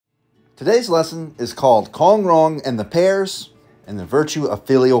Today's lesson is called Rong and the Pears and the Virtue of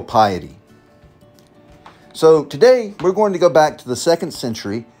Filial Piety. So today we're going to go back to the 2nd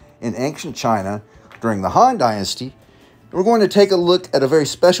century in ancient China during the Han Dynasty. We're going to take a look at a very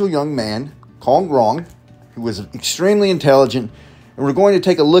special young man, Rong, who was extremely intelligent, and we're going to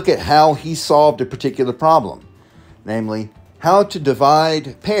take a look at how he solved a particular problem, namely how to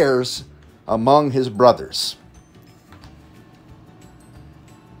divide pears among his brothers.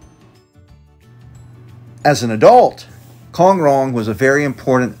 As an adult, Rong was a very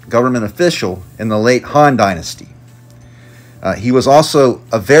important government official in the late Han Dynasty. He was also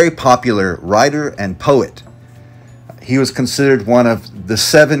a very popular writer and poet. He was considered one of the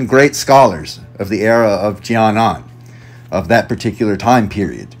 7 great scholars of the era of Jianan, of that particular time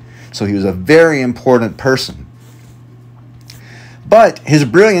period. So he was a very important person. But his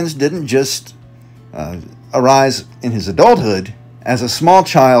brilliance didn't just arise in his adulthood. As a small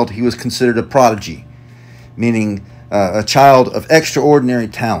child, he was considered a prodigy, meaning a child of extraordinary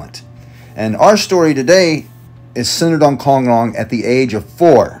talent. And our story today is centered on Rong at the age of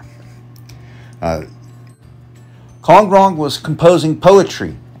 4. Rong was composing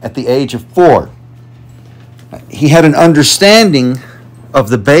poetry at the age of 4. He had an understanding of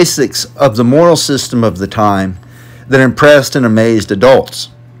the basics of the moral system of the time that impressed and amazed adults.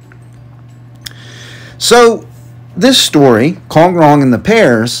 So this story, Rong and the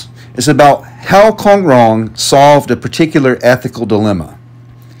Pears, is about how Rong solved a particular ethical dilemma.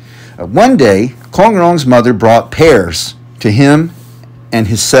 One day, Rong's mother brought pears to him and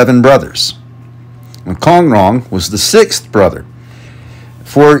his 7 brothers. When Rong was the 6th brother.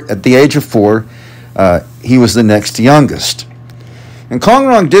 At the age of 4, he was the next youngest. And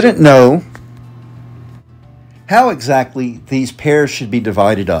Rong didn't know how exactly these pears should be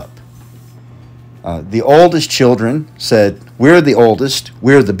divided up. The oldest children said, "We're the oldest,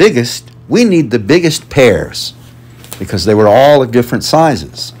 we're the biggest, we need the biggest pears," because they were all of different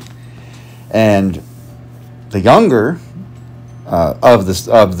sizes. And the younger of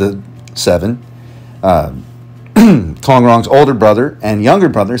the 7, Rong's older brother and younger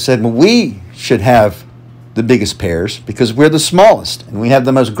brother said, "Well, we should have the biggest pears because we're the smallest and we have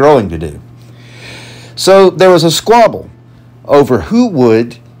the most growing to do." So there was a squabble over who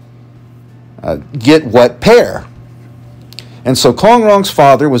would get what pear. And so Rong's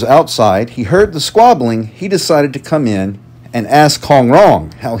father was outside. He heard the squabbling. He decided to come in and ask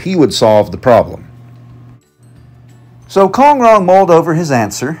Rong how he would solve the problem. So Rong mulled over his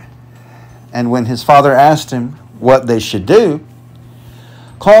answer, and when his father asked him what they should do,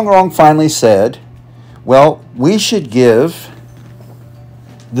 Rong finally said, "Well, we should give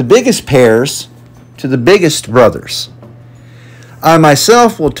the biggest pears to the biggest brothers. I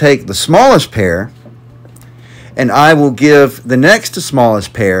myself will take the smallest pear, and I will give the next to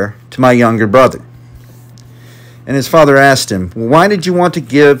smallest pear to my younger brother." And his father asked him, "Well, why did you want to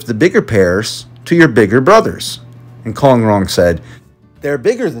give the bigger pears to your bigger brothers?" And Rong said, "They're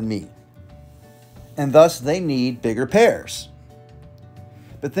bigger than me, and thus they need bigger pears."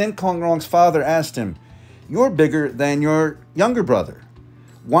 But then Rong's father asked him, "You're bigger than your younger brother.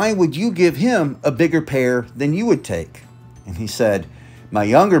 Why would you give him a bigger pear than you would take?" And he said, "My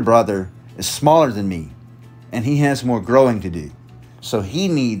younger brother is smaller than me, and he has more growing to do, so he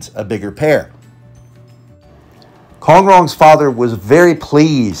needs a bigger pear." Rong's father was very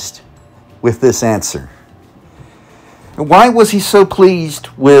pleased with this answer. And why was he so pleased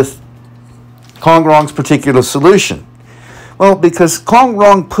with Rong's particular solution? Well, because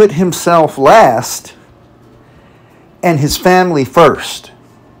Rong put himself last and his family first.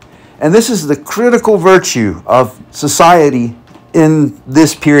 And this is the critical virtue of society in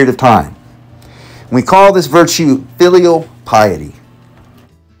this period of time. We call this virtue filial piety.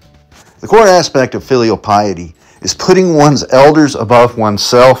 The core aspect of filial piety is putting one's elders above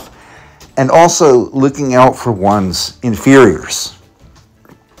oneself and also looking out for one's inferiors.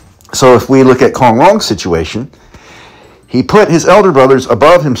 So if we look at Rong's situation, he put his elder brothers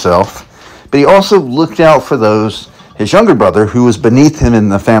above himself, but he also looked out for his younger brother who was beneath him in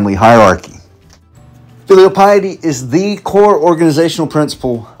the family hierarchy. Filial piety is the core organizational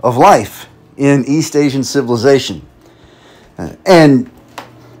principle of life in East Asian civilization. And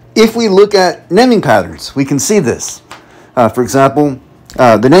if we look at naming patterns, we can see this. For example,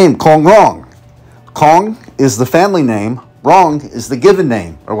 the name Rong. Kong is the family name. Rong is the given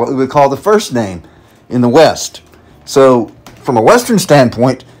name, or what we would call the first name in the West. So from a Western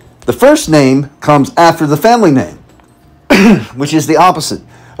standpoint, the first name comes after the family name, which is the opposite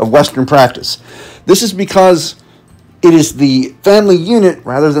of Western practice. This is because it is the family unit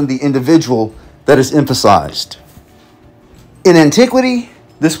rather than the individual that is emphasized. In antiquity,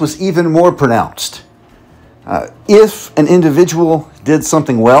 this was even more pronounced. If an individual did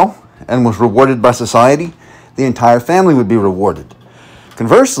something well and was rewarded by society, the entire family would be rewarded.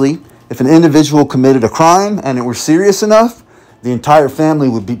 Conversely, if an individual committed a crime and it were serious enough, the entire family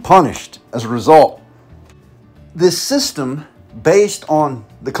would be punished as a result. This system, based on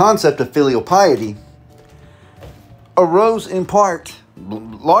the concept of filial piety, arose in part,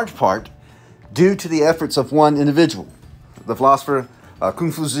 large part, due to the efforts of one individual, the philosopher or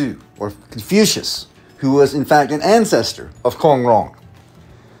Confucius, who was in fact an ancestor of Kong Rong.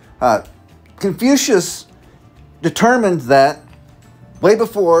 Confucius determined that way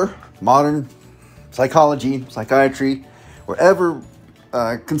before modern psychology, psychiatry were ever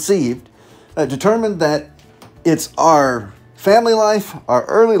conceived, determined that it's our family life, our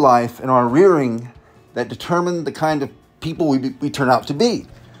early life, and our rearing that determine the kind of people we turn out to be.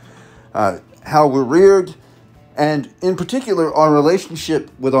 How we're reared, and in particular, our relationship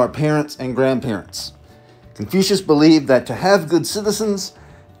with our parents and grandparents. Confucius believed that to have good citizens,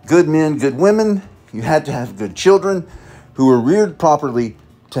 good men, good women, you had to have good children who were reared properly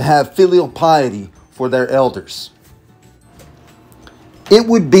to have filial piety for their elders. It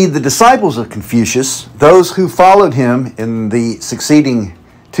would be the disciples of Confucius, those who followed him in the succeeding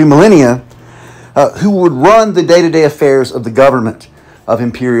 2 millennia, who would run the day-to-day affairs of the government of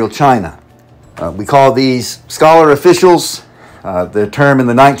Imperial China. We call these scholar officials. The term in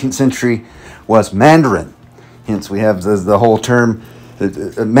the 19th century was Mandarin. Hence, we have the whole term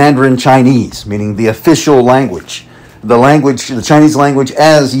Mandarin Chinese, meaning the official language. The Chinese language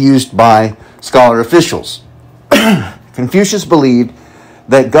as used by scholar officials. Confucius believed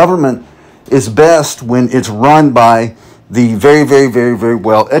that government is best when it's run by the very, very, very, very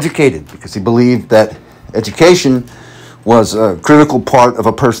well educated, because he believed that education was a critical part of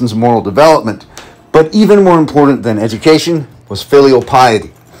a person's moral development. But even more important than education was filial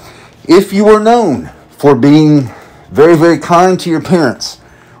piety. If you were known for being very, very kind to your parents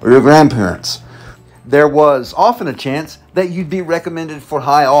or your grandparents, there was often a chance that you'd be recommended for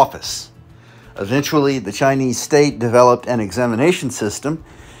high office. Eventually, the Chinese state developed an examination system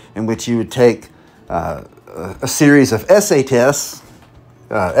in which you would take a series of essay tests,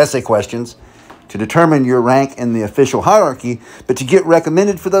 essay questions, to determine your rank in the official hierarchy. But to get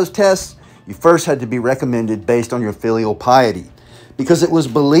recommended for those tests, you first had to be recommended based on your filial piety, because it was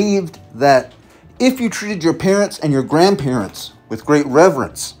believed that if you treated your parents and your grandparents with great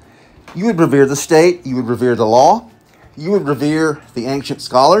reverence, you would revere the state, you would revere the law, you would revere the ancient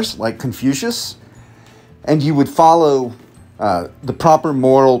scholars like Confucius, and you would follow the proper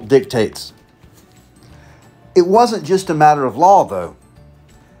moral dictates. It wasn't just a matter of law, though.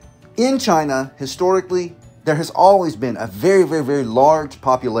 In China, historically, there has always been a very, very, very large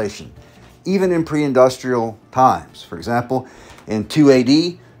population, even in pre-industrial times. For example, in 2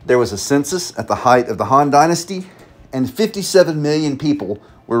 AD, there was a census at the height of the Han Dynasty, and 57 million people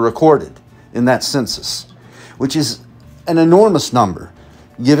were recorded in that census, which is an enormous number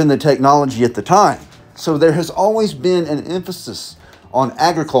given the technology at the time. So there has always been an emphasis on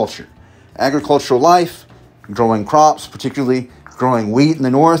agriculture, agricultural life, growing crops, particularly growing wheat in the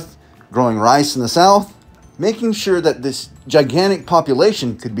north, growing rice in the south, making sure that this gigantic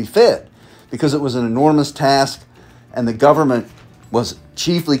population could be fed, because it was an enormous task and the government was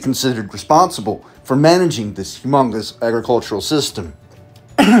chiefly considered responsible for managing this humongous agricultural system.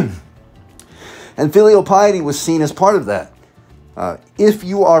 And filial piety was seen as part of that. If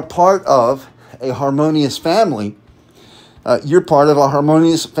you are part of a harmonious family, you're part of a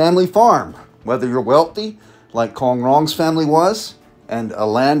harmonious family farm. Whether you're wealthy, like Kong Rong's family was, and a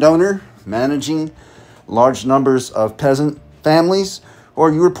landowner managing large numbers of peasant families,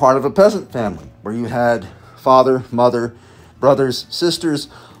 or you were part of a peasant family where you had father, mother, brothers, sisters,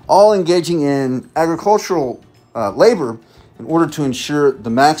 all engaging in agricultural labor in order to ensure the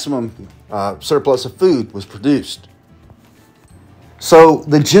maximum surplus of food was produced. So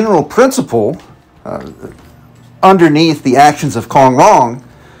the general principle underneath the actions of Kong Rong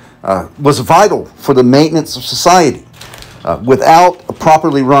was vital for the maintenance of society. Without a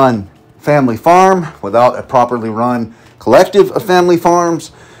properly run family farm, without a properly run collective of family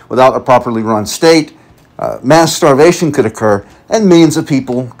farms, without a properly run state, mass starvation could occur and millions of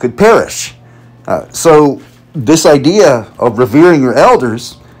people could perish. So this idea of revering your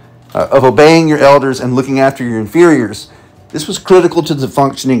elders, of obeying your elders and looking after your inferiors, this was critical to the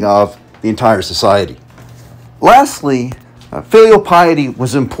functioning of the entire society. Lastly, filial piety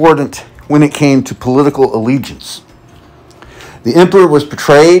was important when it came to political allegiance. The emperor was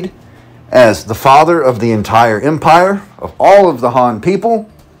portrayed as the father of the entire empire, of all of the Han people,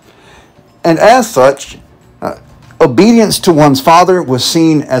 and as such, obedience to one's father was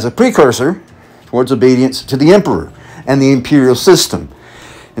seen as a precursor towards obedience to the emperor and the imperial system.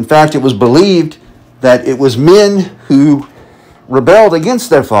 In fact, it was believed that it was men who rebelled against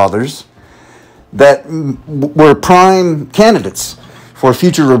their fathers that were prime candidates for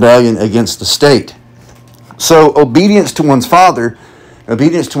future rebellion against the state. So obedience to one's father,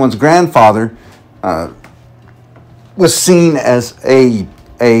 obedience to one's grandfather, was seen as a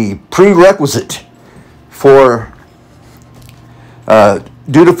prerequisite for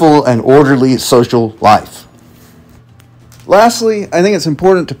dutiful and orderly social life. Lastly, I think it's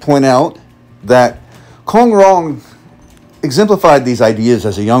important to point out that Kong Rong exemplified these ideas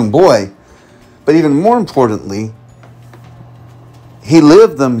as a young boy, but even more importantly, he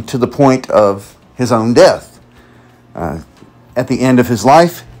lived them to the point of his own death. At the end of his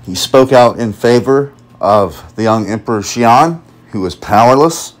life, he spoke out in favor of the young Emperor Xian, who was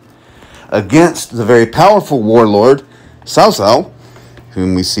powerless, against the very powerful warlord Cao Cao,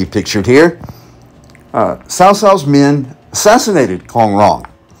 whom we see pictured here. Cao Cao's men assassinated Kong Rong.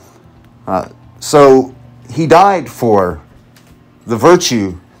 So he died for the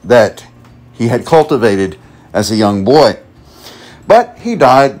virtue that he had cultivated as a young boy. But he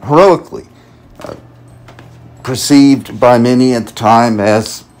died heroically, perceived by many at the time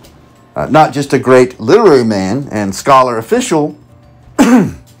as not just a great literary man and scholar official,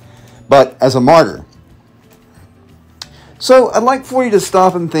 but as a martyr. So I'd like for you to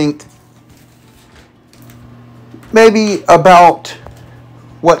stop and think maybe about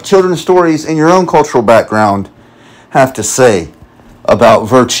what children's stories in your own cultural background have to say about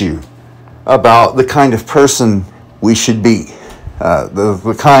virtue, about the kind of person we should be,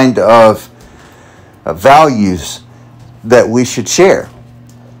 the kind of values that we should share.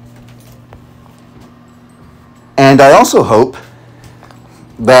 And I also hope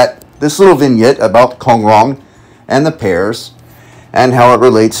that this little vignette about Kong Rong and the Pears and how it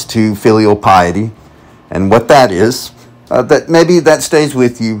relates to filial piety and what that is, that maybe that stays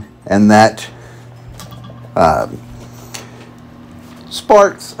with you and that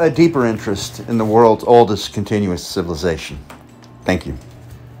sparks a deeper interest in the world's oldest continuous civilization. Thank you.